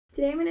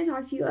Today I'm going to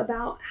talk to you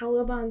about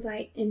Hello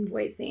Bonsai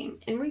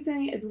invoicing.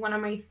 Invoicing is one of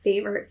my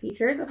favorite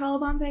features of Hello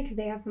Bonsai because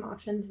they have some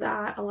options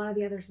that a lot of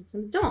the other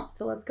systems don't.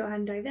 So let's go ahead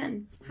and dive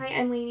in. Hi,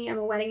 I'm Lainey. I'm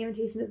a wedding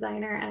invitation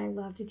designer and I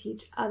love to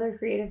teach other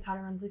creatives how to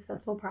run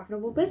successful,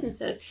 profitable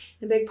businesses.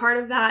 And a big part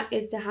of that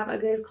is to have a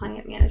good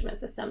client management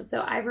system.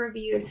 So I've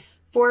reviewed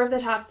 4 of the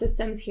top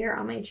systems here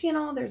on my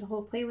channel. There's a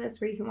whole playlist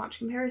where you can watch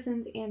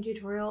comparisons and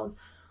tutorials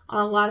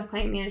on a lot of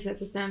client management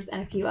systems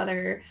and a few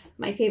other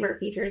my favorite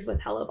features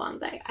with Hello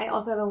Bonsai. I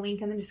also have a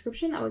link in the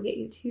description that will get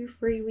you 2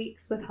 free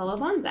weeks with Hello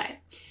Bonsai.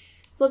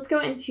 So let's go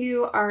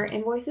into our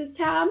invoices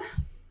tab.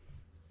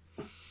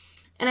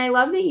 And I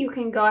love that you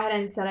can go ahead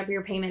and set up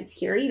your payments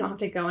here. You don't have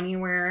to go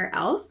anywhere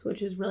else,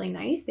 which is really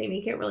nice. They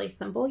make it really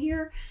simple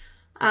here.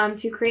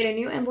 To create a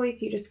new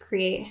invoice, you just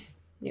create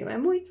new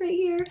invoice right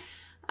here.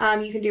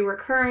 You can do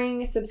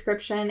recurring,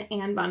 subscription,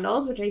 and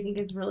bundles, which I think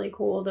is really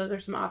cool. Those are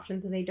some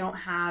options that they don't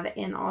have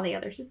in all the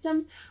other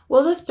systems.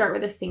 We'll just start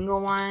with a single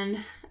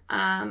one,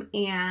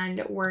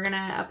 and we're going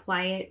to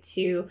apply it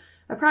to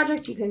a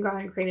project. You can go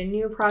ahead and create a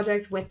new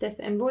project with this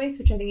invoice,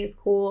 which I think is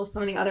cool.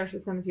 Some of the other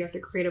systems, you have to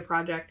create a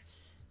project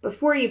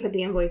before you put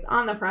the invoice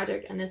on the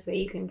project, and this way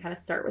you can kind of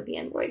start with the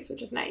invoice,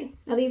 which is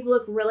nice. Now these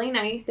look really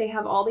nice. They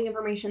have all the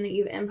information that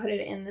you've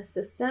inputted in the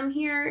system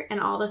here,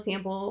 and all the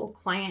sample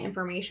client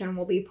information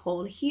will be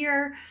pulled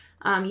here.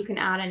 You can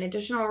add an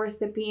additional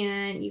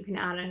recipient, you can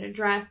add an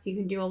address, you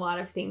can do a lot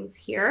of things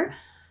here.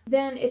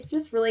 Then it's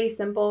just really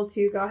simple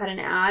to go ahead and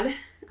add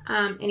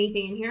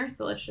anything in here.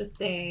 So let's just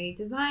say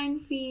design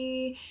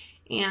fee,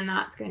 and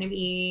that's going to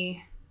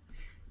be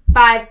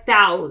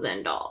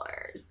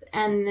 $5,000,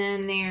 and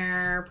then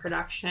their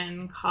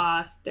production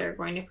costs, they're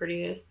going to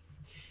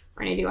produce,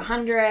 we're going to do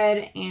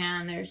 100,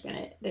 and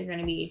they're going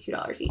to be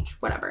 $2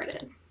 each, whatever it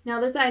is.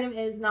 Now this item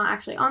is not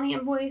actually on the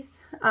invoice.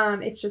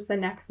 It's just the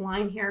next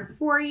line here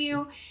for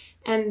you.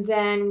 And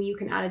then you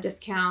can add a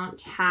discount,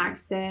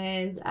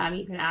 taxes,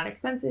 you can add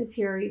expenses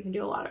here, you can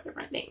do a lot of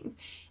different things.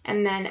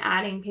 And then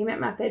adding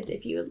payment methods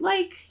if you would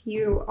like,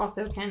 you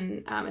also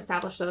can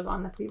establish those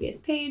on the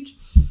previous page.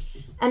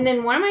 And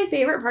then one of my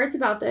favorite parts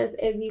about this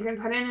is you can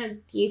put in a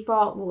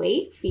default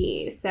late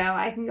fee. So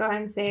I can go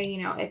ahead and say,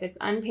 you know, if it's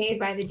unpaid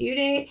by the due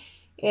date,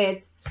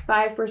 it's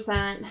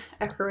 5%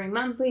 accruing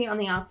monthly on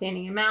the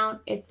outstanding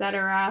amount,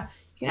 etc.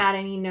 You can add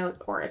any notes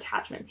or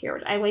attachments here,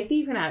 which I like that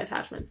you can add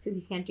attachments because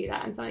you can't do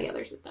that in some of the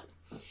other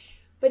systems.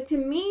 But to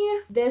me,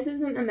 this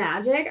isn't the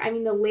magic. I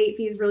mean, the late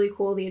fee is really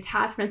cool. The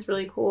attachment's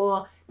really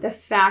cool. The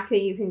fact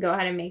that you can go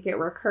ahead and make it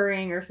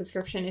recurring or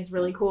subscription is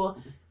really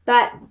cool.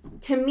 But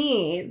to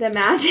me, the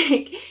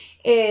magic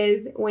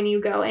is when you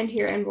go into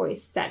your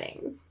invoice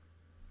settings.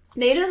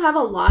 They just have a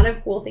lot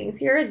of cool things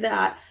here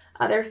that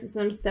other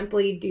systems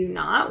simply do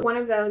not. One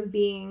of those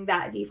being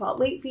that default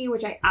late fee,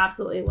 which I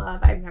absolutely love.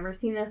 I've never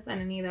seen this in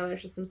any of the other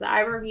systems that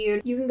I've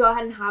reviewed. You can go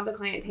ahead and have the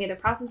client pay the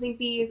processing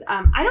fees.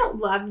 I don't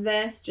love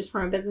this just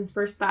from a business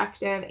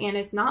perspective, and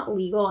it's not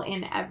legal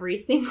in every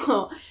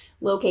single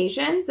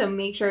location. So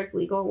make sure it's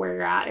legal where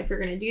you're at if you're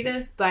going to do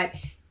this. But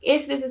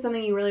if this is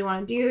something you really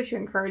want to do to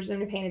encourage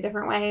them to pay in a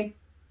different way,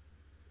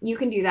 you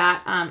can do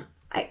that.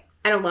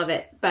 I don't love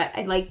it, but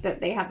I like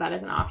that they have that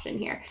as an option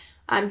here.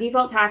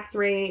 Default tax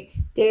rate,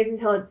 days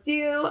until it's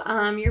due,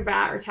 your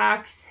VAT or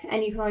tax,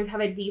 and you can always have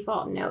a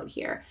default note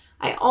here.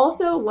 I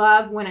also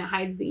love when it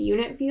hides the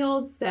unit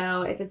field.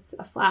 So if it's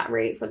a flat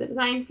rate for the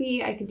design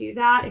fee, I could do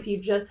that. If you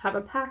just have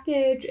a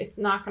package, it's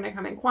not going to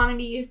come in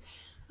quantities.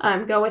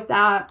 Go with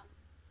that.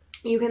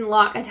 You can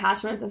lock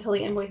attachments until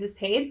the invoice is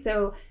paid.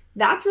 So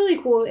that's really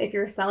cool if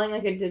you're selling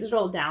like a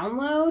digital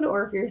download,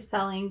 or if you're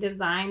selling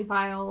design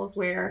files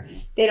where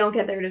they don't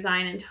get their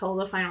design until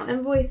the final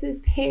invoice is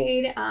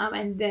paid,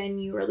 and then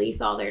you release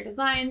all their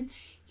designs.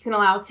 You can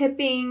allow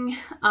tipping,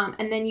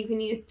 and then you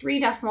can use 3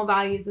 decimal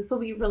values. This will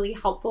be really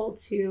helpful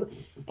to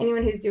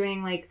anyone who's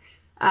doing like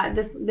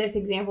this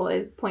example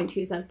is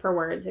 0.2 cents per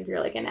word. So if you're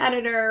like an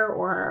editor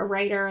or a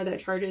writer that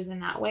charges in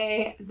that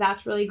way,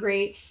 that's really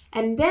great.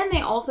 And then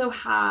they also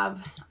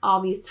have all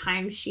these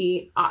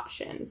timesheet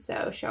options.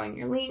 So showing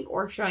your link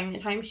or showing the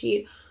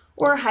timesheet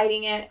or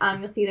hiding it.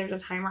 You'll see there's a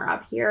timer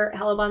up here.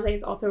 Hello Bonsai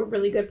is also a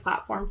really good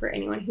platform for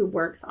anyone who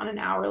works on an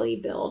hourly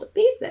billed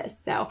basis.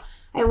 So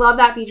I love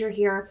that feature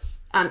here.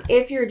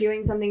 If you're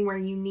doing something where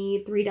you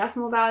need 3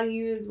 decimal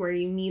values, where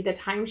you need the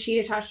timesheet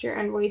attached to your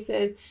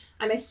invoices,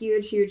 I'm a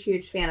huge, huge,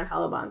 huge fan of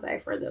Hello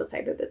Bonsai for those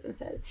type of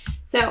businesses.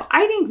 So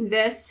I think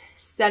this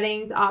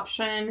settings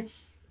option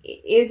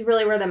is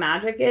really where the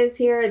magic is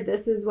here.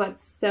 This is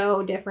what's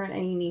so different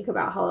and unique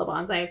about Hello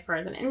Bonsai as far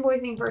as an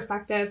invoicing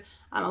perspective.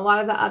 A lot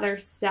of the other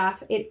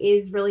stuff, it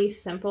is really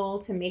simple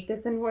to make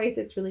this invoice.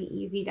 It's really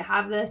easy to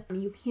have this.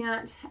 You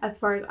can't, as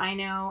far as I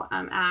know,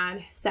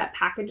 add set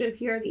packages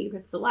here that you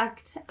could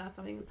select. That's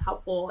something that's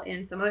helpful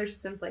in some other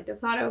systems like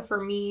Dipsato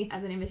for me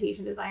as an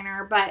invitation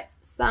designer. But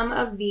some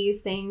of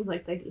these things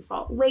like the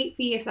default late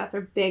fee, if that's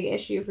a big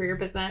issue for your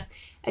business,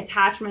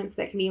 attachments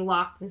that can be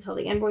locked until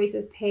the invoice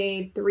is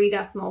paid, 3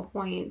 decimal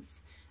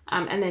points,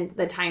 and then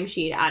the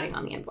timesheet adding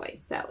on the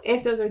invoice. So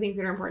if those are things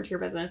that are important to your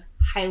business,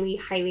 highly,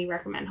 highly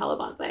recommend Hello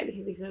Bonsai,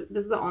 because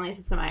this is the only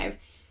system I've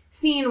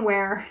seen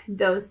where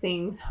those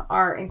things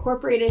are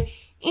incorporated.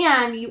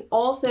 And you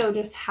also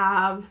just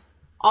have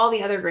all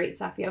the other great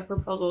stuff. You have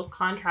proposals,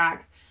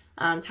 contracts,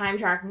 time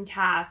tracking,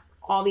 tasks,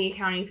 all the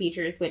accounting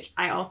features, which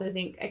I also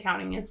think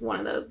accounting is one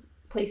of those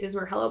places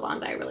where Hello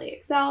Bonsai really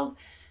excels.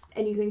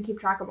 And you can keep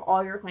track of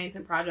all your clients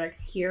and projects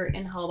here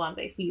in Hello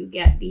Bonsai. So you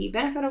get the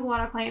benefit of a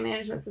lot of client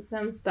management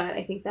systems, but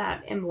I think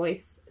that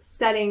invoice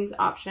settings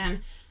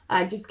option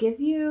just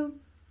gives you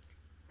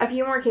a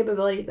few more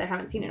capabilities that I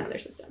haven't seen in other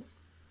systems.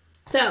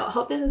 So I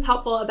hope this is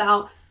helpful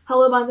about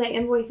Hello Bonsai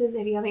invoices.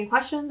 If you have any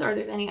questions or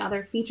there's any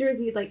other features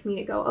you'd like me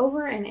to go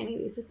over in any of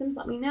these systems,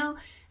 let me know.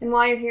 And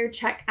while you're here,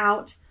 check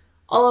out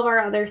all of our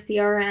other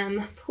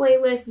CRM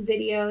playlist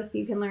videos so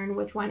you can learn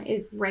which one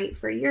is right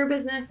for your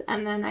business.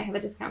 And then I have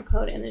a discount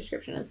code in the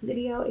description of this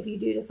video. If you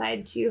do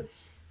decide to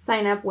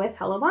sign up with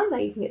Hello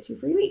Bonsai, you can get 2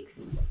 free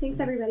weeks.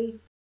 Thanks, everybody.